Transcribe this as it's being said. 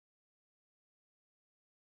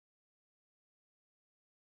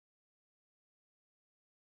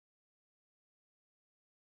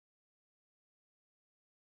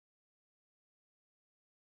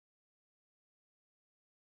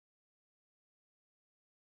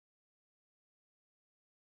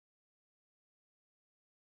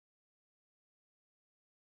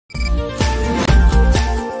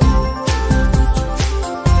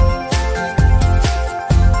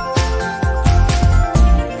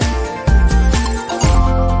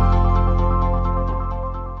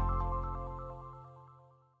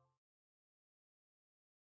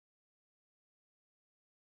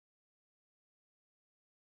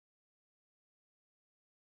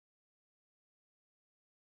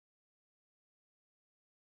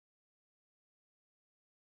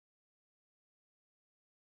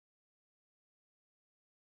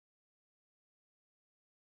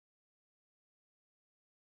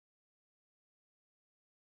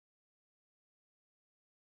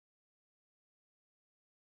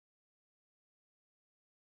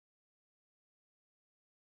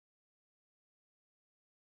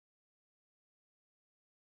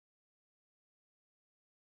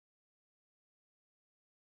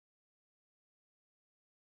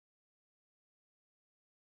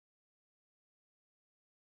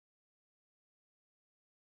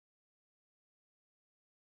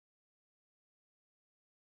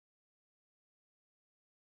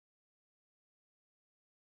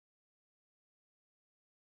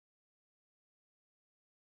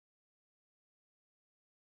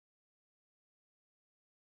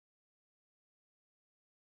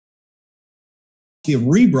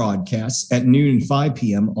rebroadcasts at noon and 5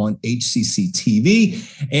 p.m. on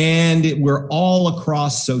HCCTV, and we're all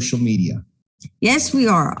across social media. Yes, we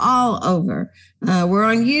are all over. We're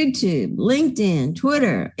on YouTube, LinkedIn,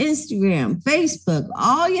 Twitter, Instagram, Facebook.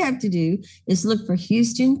 All you have to do is look for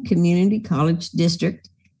Houston Community College District,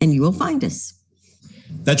 and you will find us.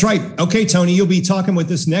 That's right. Okay, Tony, you'll be talking with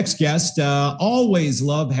this next guest. Always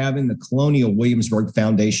love having the Colonial Williamsburg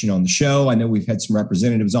Foundation on the show. I know we've had some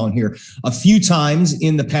representatives on here a few times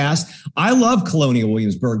in the past. I love Colonial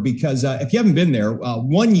Williamsburg because if you haven't been there,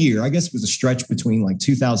 1 year, I guess it was a stretch between like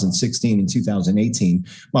 2016 and 2018.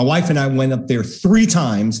 My wife and I went up there 3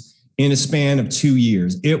 times in a span of 2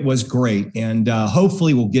 years. It was great. And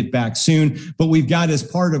hopefully we'll get back soon. But we've got, as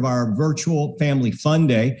part of our virtual family fun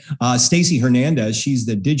day, Stacy Hernandez. She's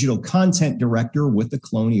the digital content director with the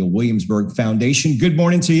Colonial Williamsburg Foundation. Good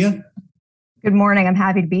morning to you. Good morning. I'm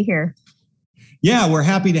happy to be here. Yeah, we're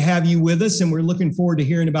happy to have you with us, and we're looking forward to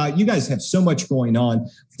hearing about, you guys have so much going on.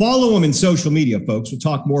 Follow them in social media, folks. We'll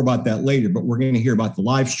talk more about that later, but we're going to hear about the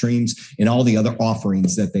live streams and all the other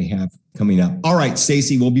offerings that they have coming up. All right,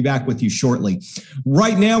 Stacy, we'll be back with you shortly.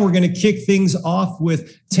 Right now, we're going to kick things off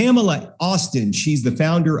with Tamala Austin. She's the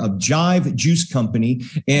founder of JIVE Juice Company,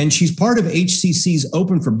 and she's part of HCC's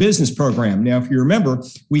Open for Business program. Now, if you remember,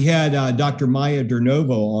 we had Dr. Maya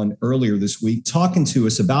Dernovo on earlier this week talking to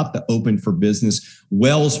us about the Open for Business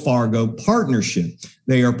Wells Fargo partnership.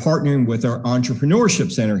 They are partnering with our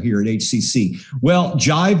Entrepreneurship Center here at HCC. Well,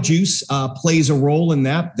 JIVE Juice plays a role in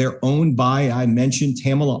that. They're owned by, I mentioned,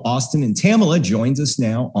 Tamala Austin, and Tamala joins us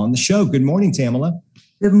now on the show. Good morning, Tamala.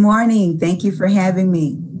 Good morning. Thank you for having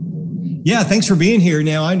me. Yeah, thanks for being here.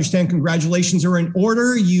 Now, I understand congratulations are in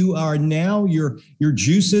order. You are now, your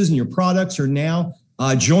juices and your products are now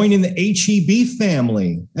joining the HEB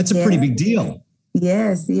family. That's a pretty big deal.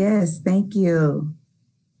 Yes, thank you.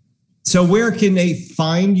 So where can they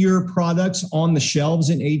find your products on the shelves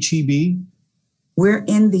in HEB? We're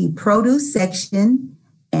in the produce section,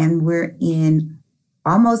 and we're in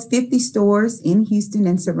almost 50 stores in Houston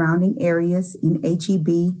and surrounding areas in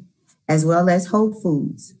HEB, as well as Whole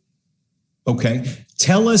Foods. Okay.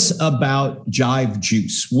 Tell us about JIVE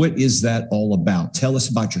Juice. What is that all about? Tell us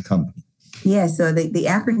about your company. Yeah, so the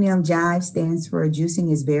acronym JIVE stands for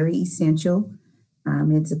Juicing is Very Essential.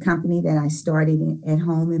 It's a company that I started at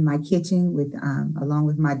home in my kitchen with, along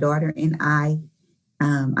with my daughter and I.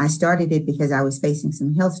 I started it because I was facing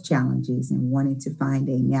some health challenges and wanted to find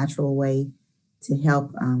a natural way to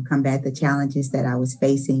help combat the challenges that I was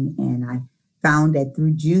facing. And I found that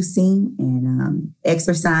through juicing and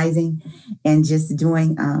exercising and just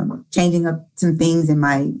doing, changing up some things in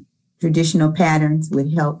my traditional patterns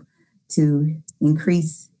would help to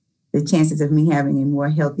increase the chances of me having a more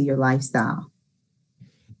healthier lifestyle.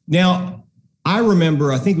 Now, I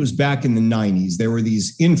remember, I think it was back in the 90s, there were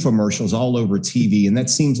these infomercials all over TV, and that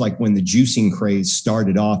seems like when the juicing craze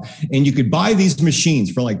started off. And you could buy these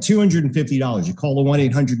machines for like $250. You call the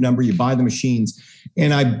 1-800 number, you buy the machines,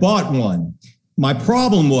 and I bought one. My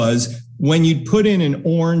problem was when you'd put in an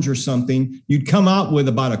orange or something, you'd come out with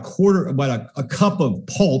about a cup of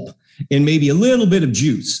pulp and maybe a little bit of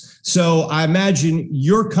juice. So I imagine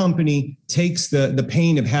your company takes the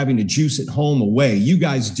pain of having to juice at home away. You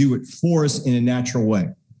guys do it for us in a natural way.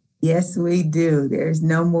 Yes, we do. There's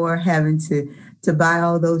no more having to buy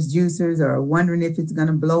all those juicers or wondering if it's going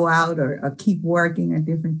to blow out or keep working or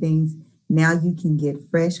different things. Now you can get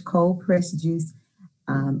fresh, cold pressed juice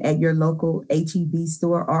at your local HEB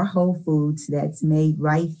store or Whole Foods that's made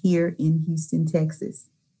right here in Houston, Texas.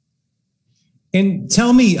 And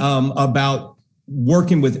tell me about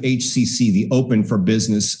working with HCC, the Open for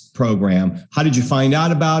Business program. How did you find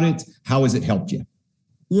out about it? How has it helped you?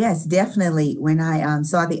 Yes, definitely. When I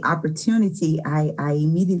saw the opportunity, I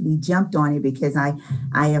immediately jumped on it because I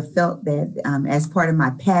have felt that as part of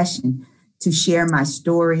my passion to share my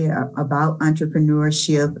story about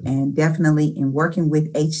entrepreneurship, and definitely in working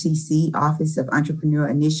with HCC, Office of Entrepreneur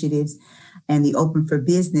Initiatives, and the Open for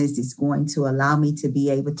Business is going to allow me to be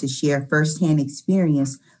able to share firsthand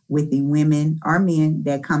experience with the women or men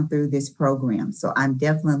that come through this program. So I'm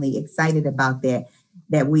definitely excited about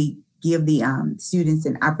that we give the students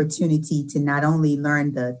an opportunity to not only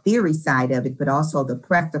learn the theory side of it, but also the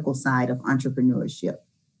practical side of entrepreneurship.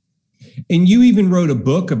 And you even wrote a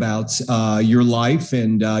book about your life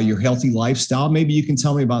and your healthy lifestyle.Maybe you can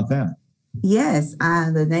tell me about that. Yes,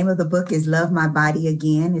 the name of the book is Love My Body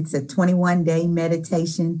Again. It's a 21-day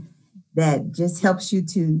meditation that just helps you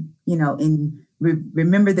to,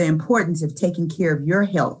 remember the importance of taking care of your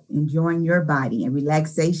health, enjoying your body, and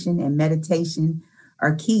relaxation and meditation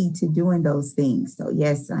are key to doing those things. So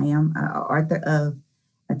yes, I am author of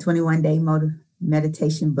a 21-day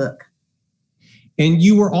meditation book. And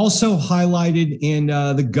you were also highlighted in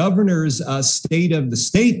the governor's State of the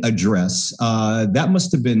State address. That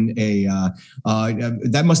must have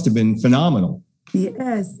been phenomenal.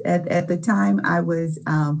 Yes, at the time I was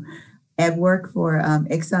at work for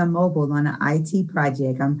ExxonMobil on an IT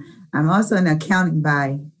project. I'm also an accounting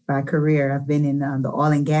by career. I've been in the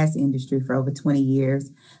oil and gas industry for over 20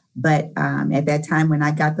 years. But at that time, when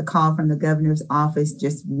I got the call from the governor's office,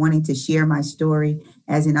 just wanting to share my story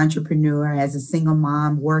as an entrepreneur, as a single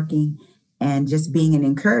mom working, and just being an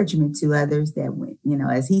encouragement to others that,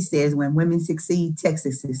 as he says, when women succeed,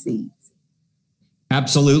 Texas succeeds.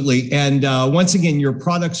 Absolutely. And once again, your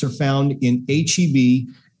products are found in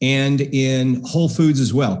HEB and in Whole Foods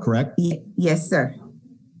as well, correct? Yes, sir.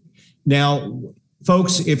 Now,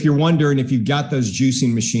 folks, if you're wondering if you've got those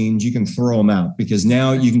juicing machines, you can throw them out, because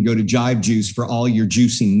now you can go to JIVE Juice for all your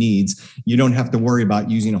juicing needs. You don't have to worry about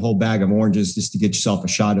using a whole bag of oranges just to get yourself a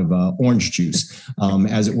shot of orange juice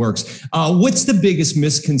as it works. What's the biggest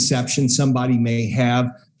misconception somebody may have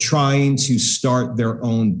trying to start their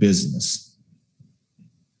own business?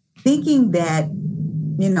 Thinking that,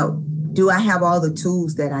 do I have all the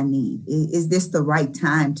tools that I need? Is this the right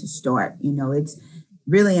time to start? It's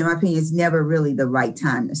really, in my opinion, it's never really the right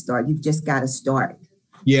time to start. You've just got to start.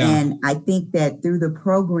 Yeah. And I think that through the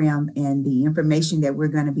program and the information that we're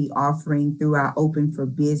going to be offering through our Open for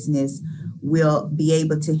Business, we'll be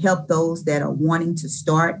able to help those that are wanting to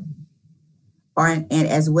start, and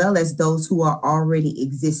as well as those who are already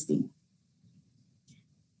existing.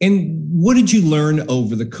 And what did you learn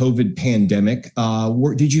over the COVID pandemic?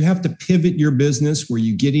 Did you have to pivot your business? Were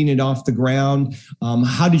you getting it off the ground?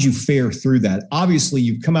 How did you fare through that? Obviously,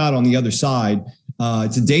 you've come out on the other side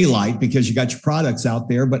to daylight because you got your products out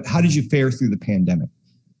there, but how did you fare through the pandemic?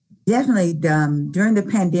 Definitely. During the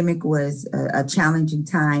pandemic was a challenging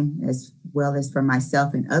time, as well as for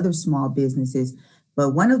myself and other small businesses.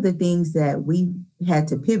 But one of the things that we had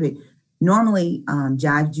to pivot, normally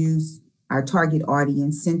JIVE Juice, our target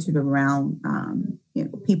audience centered around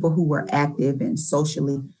people who were active and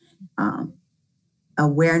socially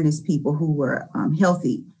awareness, people who were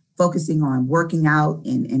healthy, focusing on working out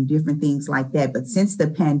and different things like that. But since the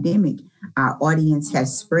pandemic, our audience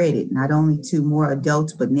has spread it not only to more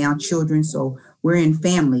adults, but now children. So we're in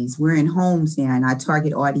families, we're in homes now, and our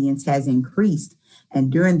target audience has increased.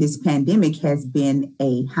 And during this pandemic has been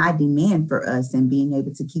a high demand for us, and being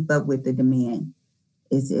able to keep up with the demand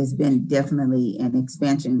has been definitely an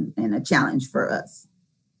expansion and a challenge for us.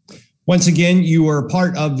 Once again, you are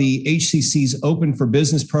part of the HCC's Open for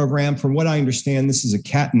Business program. From what I understand, this is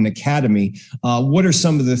an academy. What are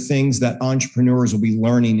some of the things that entrepreneurs will be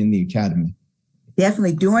learning in the academy?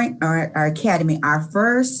 Definitely during our academy, our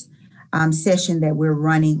first session that we're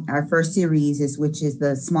running, our first series which is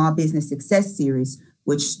the Small Business Success Series,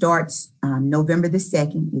 which starts November the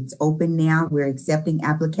 2nd. It's open now. We're accepting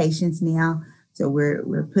applications now. So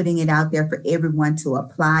we're putting it out there for everyone to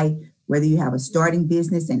apply, whether you have a starting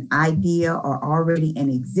business, an idea, or already an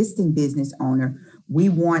existing business owner. We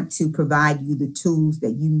want to provide you the tools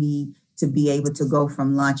that you need to be able to go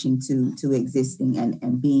from launching to existing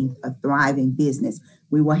and being a thriving business.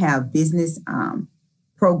 We will have business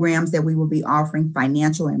programs that we will be offering,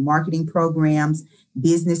 financial and marketing programs,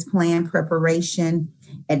 business plan preparation,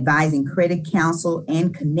 advising credit counsel,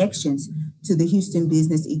 and connections to the Houston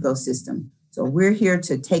business ecosystem. So we're here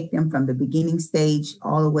to take them from the beginning stage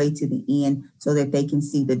all the way to the end so that they can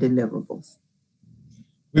see the deliverables.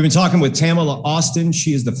 We've been talking with Tamala Austin.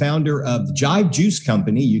 She is the founder of the JIVE Juice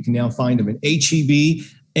Company. You can now find them at HEB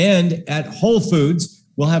and at Whole Foods.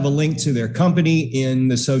 We'll have a link to their company in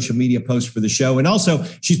the social media post for the show. And also,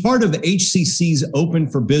 she's part of the HCC's Open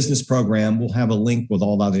for Business program. We'll have a link with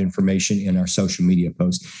all that information in our social media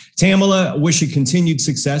post. Tamala, wish you continued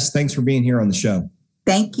success. Thanks for being here on the show.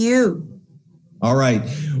 Thank you. All right.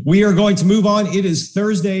 We are going to move on. It is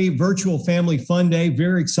Thursday, Virtual Family Fun Day.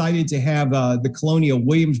 Very excited to have the Colonial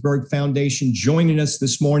Williamsburg Foundation joining us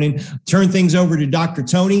this morning. Turn things over to Dr.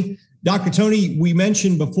 Tony. Dr. Tony, we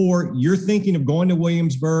mentioned before, you're thinking of going to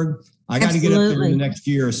Williamsburg. I got to get up there in the next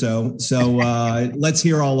year or so. So let's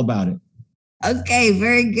hear all about it. Okay,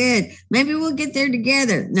 very good. Maybe we'll get there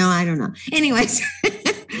together. No, I don't know. Anyways,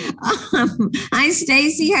 hi,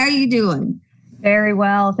 Stacy. How are you doing? Very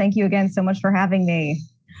well. Thank you again so much for having me.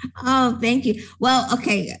 Oh, thank you. Well,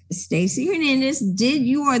 okay, Stacy Hernandez,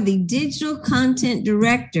 you are the digital content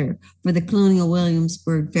director for the Colonial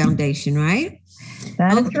Williamsburg Foundation, right?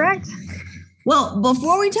 That is correct. Well,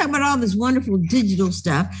 before we talk about all this wonderful digital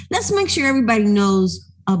stuff, let's make sure everybody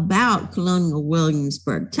knows about Colonial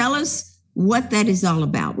Williamsburg. Tell us what that is all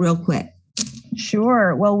about real quick.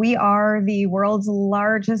 Sure. Well, we are the world's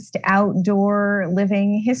largest outdoor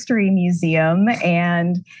living history museum.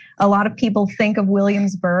 And a lot of people think of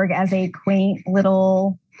Williamsburg as a quaint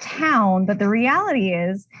little town, but the reality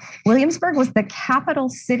is Williamsburg was the capital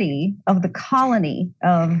city of the colony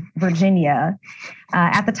of Virginia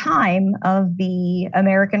at the time of the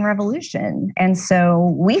American Revolution. And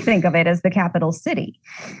so we think of it as the capital city.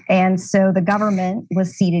 And so the government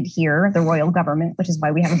was seated here, the royal government, which is why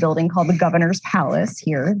we have a building called the Governor's Palace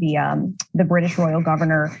here. The British royal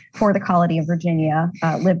governor for the colony of Virginia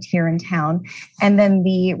lived here in town. And then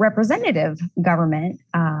the representative government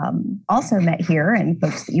also met here, and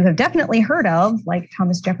folks that you have definitely heard of, like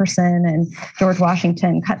Thomas Jefferson and George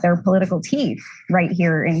Washington, cut their political teeth right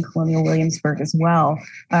here in Colonial Williamsburg as well.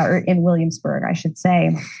 Or in Williamsburg, I should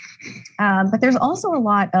say. But there's also a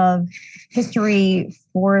lot of history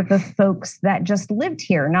for the folks that just lived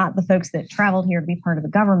here, not the folks that traveled here to be part of the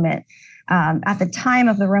government. At the time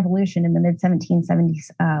of the revolution in the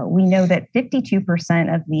mid-1770s, we know that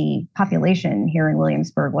 52% of the population here in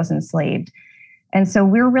Williamsburg was enslaved. And so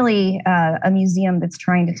we're really a museum that's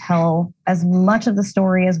trying to tell as much of the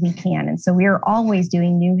story as we can. And so we are always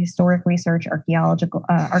doing new historic research,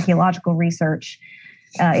 archaeological research,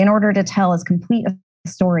 in order to tell as complete a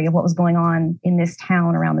story of what was going on in this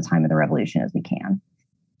town around the time of the revolution as we can.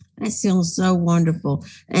 That sounds so wonderful.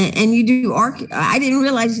 And you do I didn't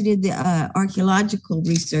realize you did the archaeological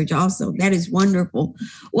research also. That is wonderful.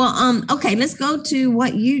 Well, okay, let's go to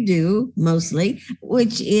what you do mostly,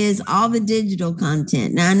 which is all the digital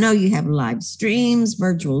content. Now, I know you have live streams,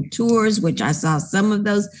 virtual tours, which I saw some of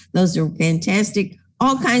those. Those are fantastic,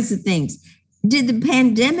 all kinds of things. Did the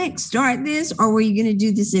pandemic start this, or were you going to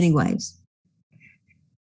do this anyways?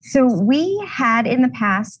 So we had in the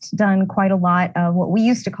past done quite a lot of what we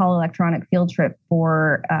used to call electronic field trip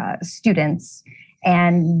for students.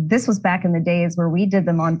 And this was back in the days where we did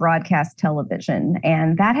them on broadcast television.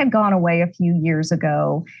 And that had gone away a few years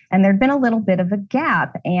ago. And there'd been a little bit of a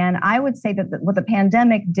gap. And I would say that what the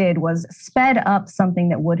pandemic did was sped up something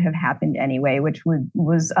that would have happened anyway, which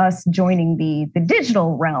was us joining the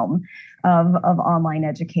digital realm of online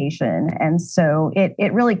education. And so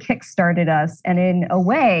it really kickstarted us. And in a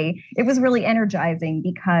way, it was really energizing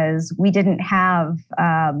because we didn't have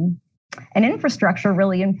an infrastructure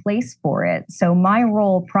really in place for it. So my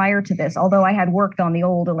role prior to this, although I had worked on the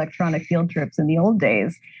old electronic field trips in the old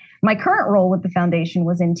days, my current role with the foundation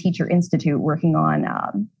was in Teacher Institute, working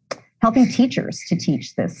on helping teachers to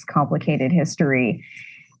teach this complicated history.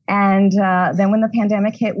 And then when the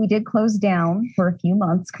pandemic hit, we did close down for a few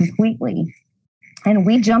months completely. And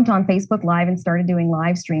we jumped on Facebook Live and started doing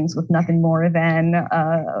live streams with nothing more than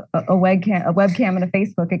a webcam and a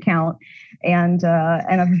Facebook account, and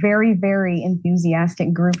a very, very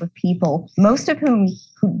enthusiastic group of people, most of whom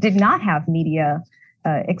who did not have media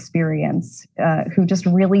experience, who just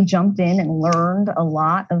really jumped in and learned a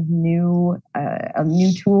lot of new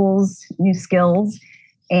tools, new skills.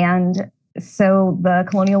 And so the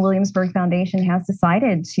Colonial Williamsburg Foundation has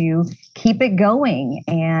decided to keep it going.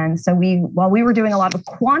 And so while we were doing a lot of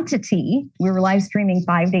quantity, we were live streaming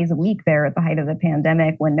 5 days a week there at the height of the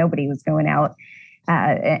pandemic when nobody was going out.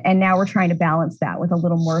 And now we're trying to balance that with a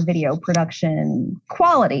little more video production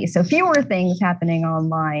quality. So fewer things happening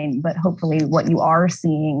online, but hopefully what you are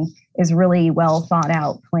seeing is really well thought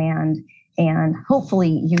out, planned, and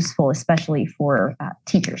hopefully useful, especially for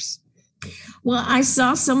teachers. Well, I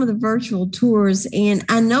saw some of the virtual tours, and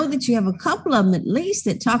I know that you have a couple of them at least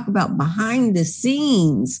that talk about behind the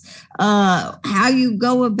scenes, how you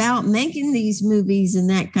go about making these movies and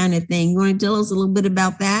that kind of thing. You want to tell us a little bit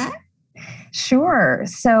about that? Sure.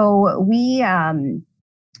 So we,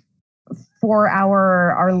 for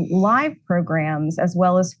our live programs, as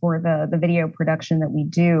well as for the video production that we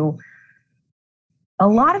do, a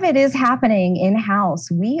lot of it is happening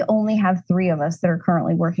in-house. We only have 3 of us that are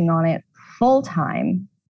currently working on it full-time.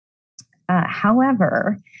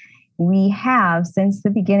 However, we have, since the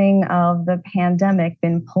beginning of the pandemic,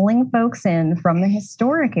 been pulling folks in from the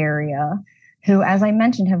historic area who, as I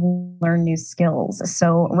mentioned, have learned new skills.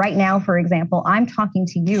 So right now, for example, I'm talking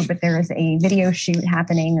to you, but there is a video shoot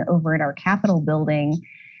happening over at our Capitol building,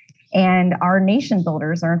 and our nation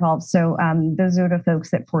builders are involved. So those are the folks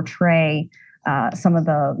that portray some of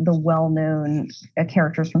the well-known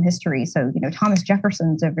characters from history. So, Thomas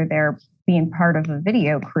Jefferson's over there being part of a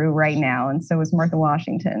video crew right now, and so is Martha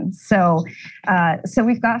Washington. So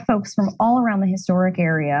we've got folks from all around the historic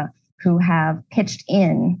area who have pitched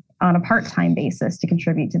in on a part-time basis to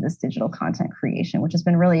contribute to this digital content creation, which has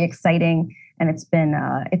been really exciting. And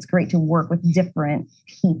it's great to work with different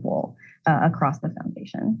people across the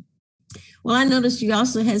foundation. Well, I noticed you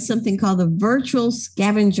also had something called the virtual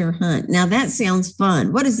scavenger hunt. Now that sounds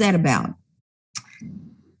fun. What is that about?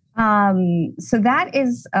 So that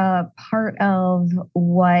is part of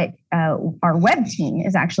what our web team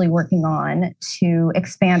is actually working on to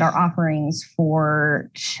expand our offerings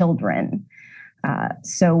for children.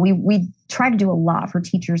 So we try to do a lot for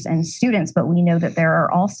teachers and students, but we know that there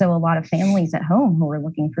are also a lot of families at home who are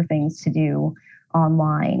looking for things to do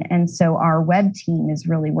online. And so our web team is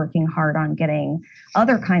really working hard on getting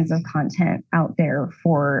other kinds of content out there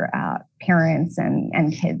for parents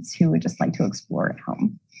and kids who would just like to explore at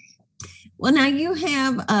home. Well, now you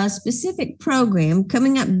have a specific program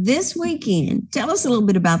coming up this weekend. Tell us a little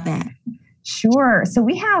bit about that. Sure. So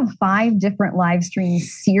we have 5 different live stream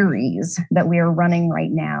series that we are running right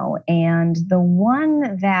now. And the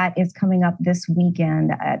one that is coming up this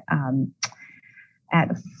weekend at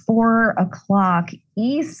 4:00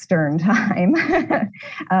 Eastern time.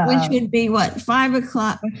 Which would be what, 5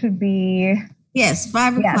 o'clock? Which would be... Yes,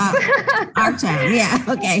 5 o'clock our time. Yeah,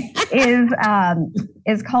 okay.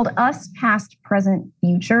 is called Us Past, Present,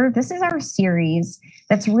 Future. This is our series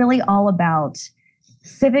that's really all about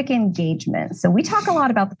civic engagement. So we talk a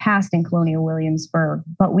lot about the past in Colonial Williamsburg,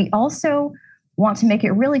 but we also want to make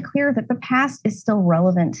it really clear that the past is still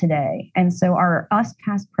relevant today. And so our Us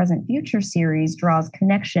Past, Present, Future series draws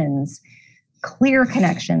clear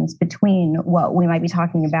connections between what we might be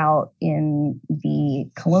talking about in the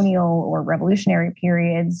colonial or revolutionary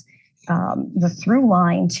periods, the through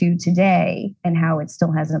line to today, and how it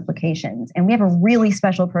still has implications. And we have a really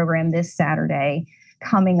special program this Saturday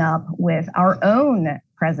coming up with our own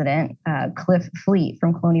president, Cliff Fleet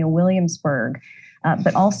from Colonial Williamsburg,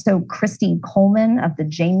 but also Christy Coleman of the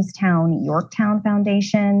Jamestown Yorktown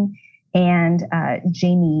Foundation, and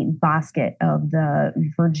Jamie Bosket of the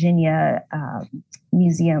Virginia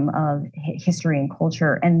Museum of History and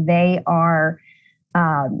Culture. And they are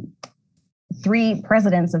 3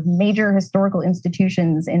 presidents of major historical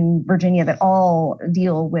institutions in Virginia that all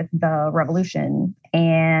deal with the Revolution.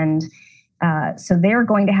 And so they're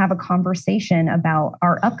going to have a conversation about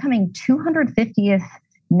our upcoming 250th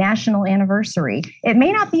national anniversary. It may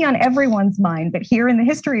not be on everyone's mind, but here in the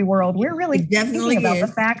history world, we're really thinking about the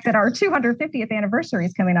fact that our 250th anniversary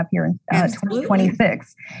is coming up here in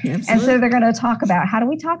 2026. Absolutely. And so they're going to talk about, how do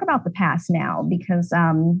we talk about the past now? Because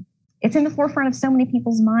it's in the forefront of so many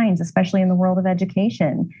people's minds, especially in the world of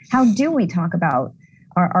education. How do we talk about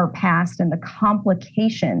our past and the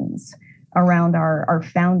complications around our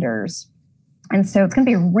founders? And so it's going to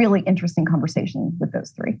be a really interesting conversation with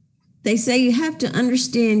those 3. They say you have to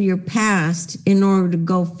understand your past in order to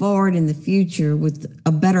go forward in the future with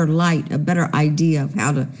a better light, a better idea of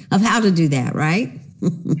how to do that, right?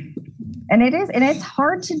 And it's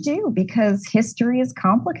hard to do because history is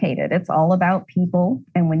complicated. It's all about people.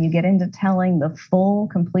 And when you get into telling the full,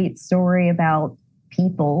 complete story about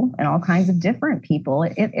people and all kinds of different people,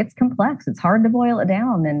 it's complex. It's hard to boil it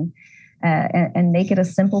down and make it a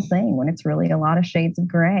simple thing when it's really a lot of shades of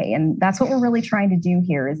gray. And that's what we're really trying to do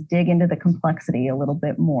here, is dig into the complexity a little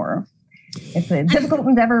bit more. It's a difficult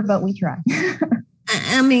endeavor, but we try.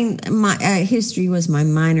 I mean, my history was my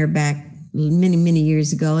minor back many, many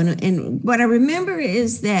years ago. And what I remember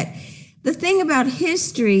is that the thing about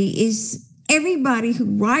history is everybody who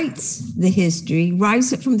writes the history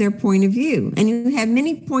writes it from their point of view. And you have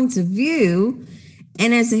many points of view.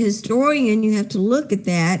 And as a historian, you have to look at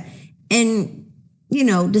that and,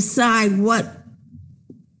 decide what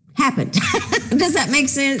happened. Does that make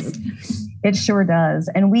sense? It sure does.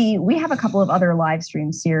 And we have a couple of other live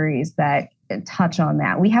stream series that touch on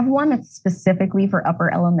that. We have one that's specifically for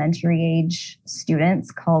upper elementary age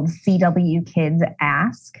students called CW Kids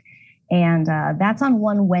Ask. And that's on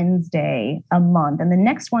one Wednesday a month. And the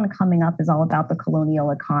next one coming up is all about the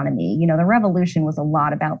colonial economy. The revolution was a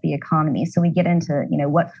lot about the economy. So we get into,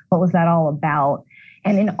 what was that all about?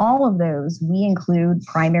 And in all of those, we include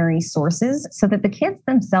primary sources so that the kids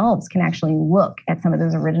themselves can actually look at some of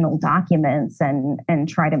those original documents and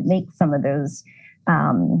try to make some of those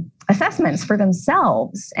assessments for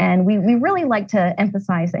themselves. And we really like to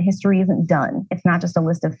emphasize that history isn't done. It's not just a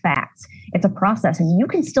list of facts. It's a process, and you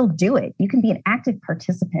can still do it. You can be an active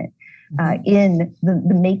participant in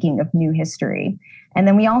the making of new history. And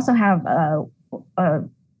then we also have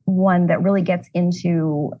one that really gets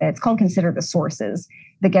into, it's called Consider the Sources,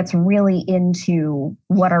 that gets really into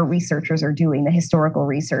what our researchers are doing, the historical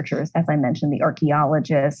researchers, as I mentioned, the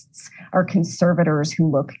archaeologists, our conservators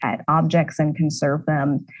who look at objects and conserve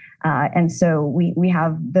them. And so we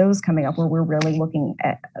have those coming up where we're really looking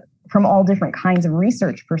at, from all different kinds of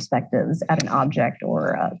research perspectives, at an object or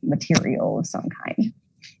a material of some kind.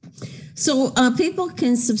 So people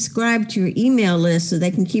can subscribe to your email list so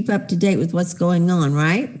they can keep up to date with what's going on,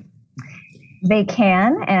 right? They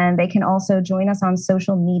can, and they can also join us on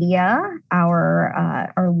social media.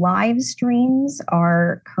 Our live streams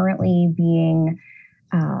are currently being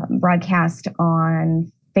broadcast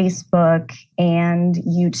on Facebook and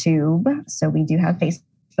YouTube. So we do have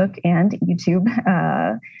Facebook and YouTube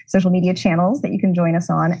social media channels that you can join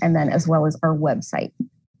us on, and then as well as our website.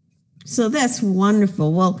 So that's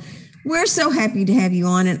wonderful. Well, we're so happy to have you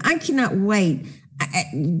on, and I cannot wait.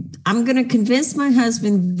 I'm going to convince my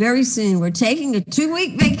husband very soon. We're taking a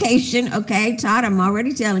 2-week vacation. Okay, Todd, I'm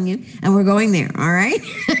already telling you, and we're going there. All right.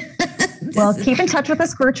 Well, keep in touch with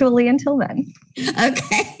us virtually until then.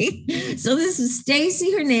 Okay. So this is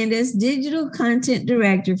Stacy Hernandez, Digital Content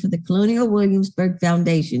Director for the Colonial Williamsburg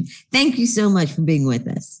Foundation. Thank you so much for being with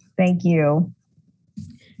us. Thank you.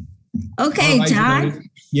 Okay, right, Todd.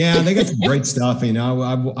 Yeah, they got some great stuff. You know,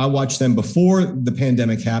 I watched them before the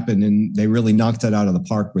pandemic happened, and they really knocked it out of the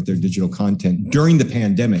park with their digital content during the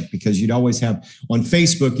pandemic, because you'd always have on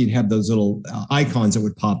Facebook, you'd have those little icons that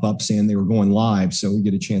would pop up saying they were going live. So we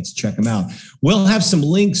get a chance to check them out. We'll have some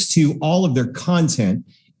links to all of their content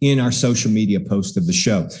in our social media post of the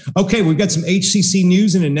show. Okay, we've got some HCC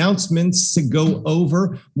news and announcements to go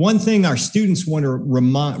over. One thing our students want to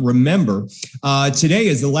remember, today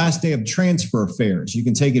is the last day of transfer fairs. You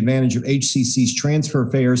can take advantage of HCC's transfer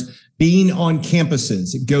fairs being on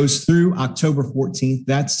campuses. It goes through October 14th.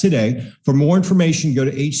 That's today. For more information, go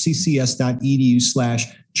to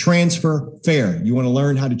hccs.edu/transferfair. You want to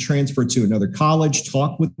learn how to transfer to another college,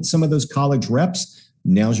 talk with some of those college reps.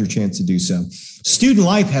 Now's your chance to do so. Student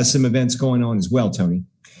Life has some events going on as well, Tony.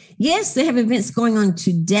 Yes, they have events going on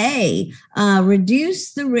today.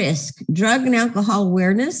 Reduce the Risk, Drug and Alcohol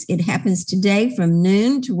Awareness. It happens today from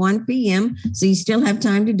noon to 1 p.m., so you still have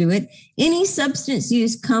time to do it. Any substance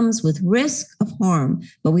use comes with risk of harm,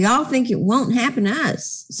 but we all think it won't happen to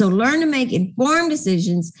us. So learn to make informed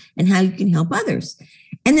decisions and how you can help others.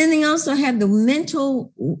 And then they also have the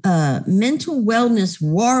mental wellness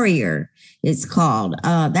warrior, it's called.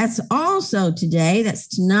 That's also today. That's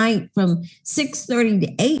tonight from 6:30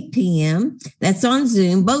 to 8 p.m. That's on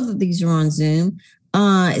Zoom. Both of these are on Zoom.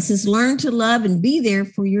 It says, learn to love and be there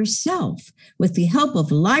for yourself with the help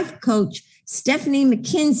of life coach Stephanie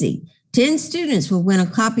McKenzie. 10 students will win a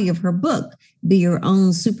copy of her book, Be Your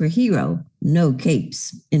Own Superhero, No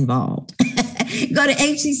Capes Involved. Go to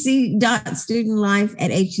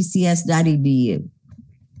hcc.studentlife@hccs.edu.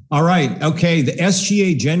 All right. Okay. The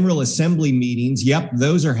SGA General Assembly meetings. Yep.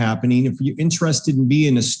 Those are happening. If you're interested in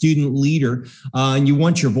being a student leader and you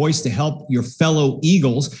want your voice to help your fellow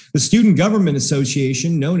Eagles, the Student Government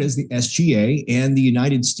Association, known as the SGA, and the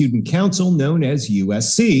United Student Council, known as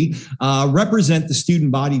USC, represent the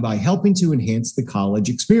student body by helping to enhance the college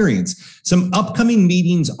experience. Some upcoming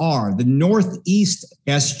meetings are the Northeast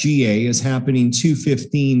SGA is happening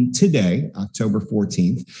 2/15 today, October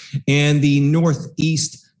 14th, and the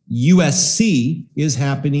Northeast USC is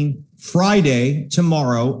happening Friday,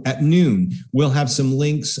 tomorrow at noon. We'll have some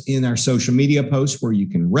links in our social media posts where you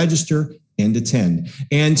can register and attend.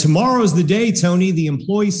 And tomorrow is the day, Tony, the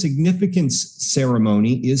employee significance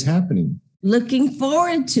ceremony is happening. Looking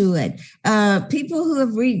forward to it. People who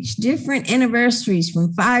have reached different anniversaries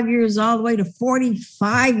from 5 years all the way to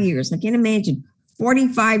 45 years. I can't imagine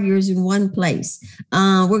 45 years in one place.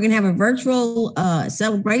 We're going to have a virtual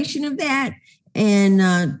celebration of that, and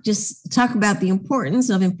just talk about the importance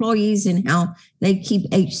of employees and how they keep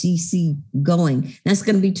HCC going. That's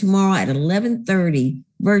going to be tomorrow at 11:30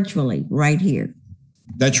 virtually right here.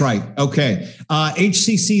 That's right. Okay.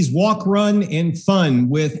 HCC's Walk, Run, and Fun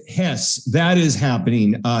with Hess. That is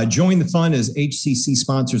happening. Join the fun as HCC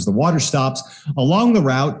sponsors the water stops along the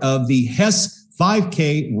route of the Hess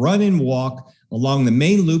 5K Run and Walk along the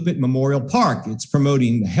main loop at Memorial Park. It's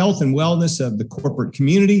promoting the health and wellness of the corporate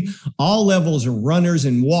community. All levels of runners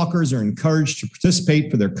and walkers are encouraged to participate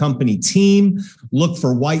for their company team. Look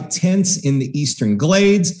for white tents in the Eastern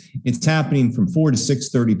Glades. It's happening from 4 to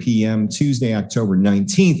 6:30 p.m. Tuesday, October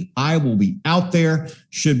 19th. I will be out there.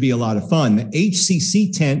 Should be a lot of fun. The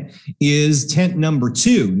HCC tent is tent number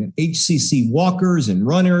 2. HCC walkers and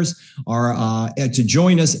runners are to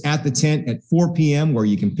join us at the tent at 4 p.m. where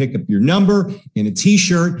you can pick up your number and a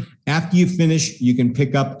t-shirt. After you finish, you can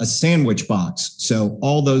pick up a sandwich box. So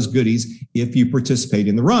all those goodies if you participate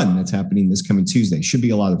in the run. That's happening this coming Tuesday. Should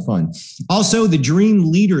be a lot of fun. Also, the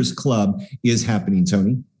Dream Leaders Club is happening,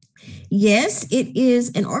 Tony. Yes, it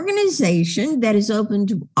is an organization that is open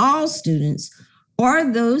to all students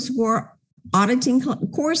or those who are auditing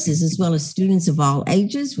courses, as well as students of all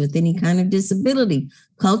ages with any kind of disability,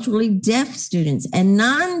 culturally deaf students, and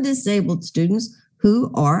non-disabled students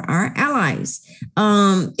who are our allies.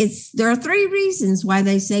 There are 3 reasons why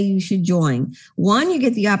they say you should join. 1, you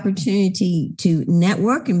get the opportunity to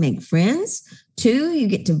network and make friends. 2, you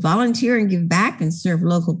get to volunteer and give back and serve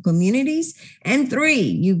local communities. And 3,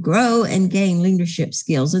 you grow and gain leadership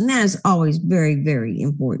skills. And that is always very, very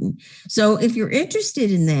important. So if you're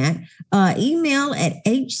interested in that, email at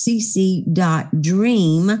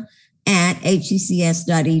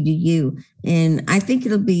hccs.dream@hccs.edu. And I think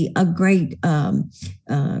it'll be a great,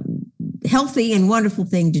 healthy and wonderful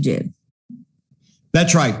thing to do.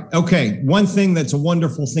 That's right. Okay. One thing that's a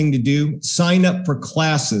wonderful thing to do, sign up for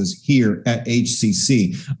classes here at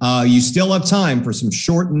HCC. You still have time for some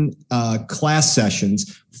shortened class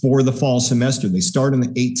sessions for the fall semester. They start on the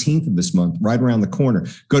 18th of this month, right around the corner.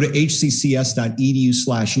 Go to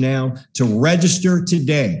hccs.edu/now to register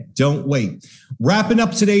today. Don't wait. Wrapping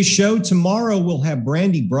up today's show, tomorrow we'll have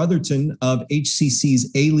Brandy Brotherton of HCC's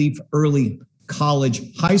A-Leaf Early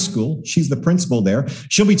College High School. She's the principal there.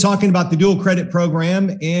 She'll be talking about the dual credit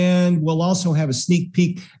program, and we'll also have a sneak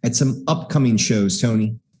peek at some upcoming shows,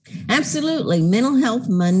 Tony. Absolutely. Mental Health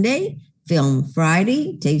Monday, Film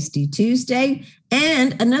Friday, Tasty Tuesday,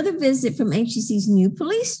 and another visit from HCC's new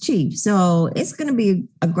police chief. So it's going to be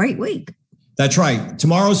a great week. That's right.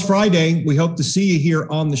 Tomorrow's Friday. We hope to see you here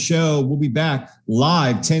on the show. We'll be back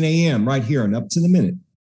live 10 a.m. right here on Up to the Minute.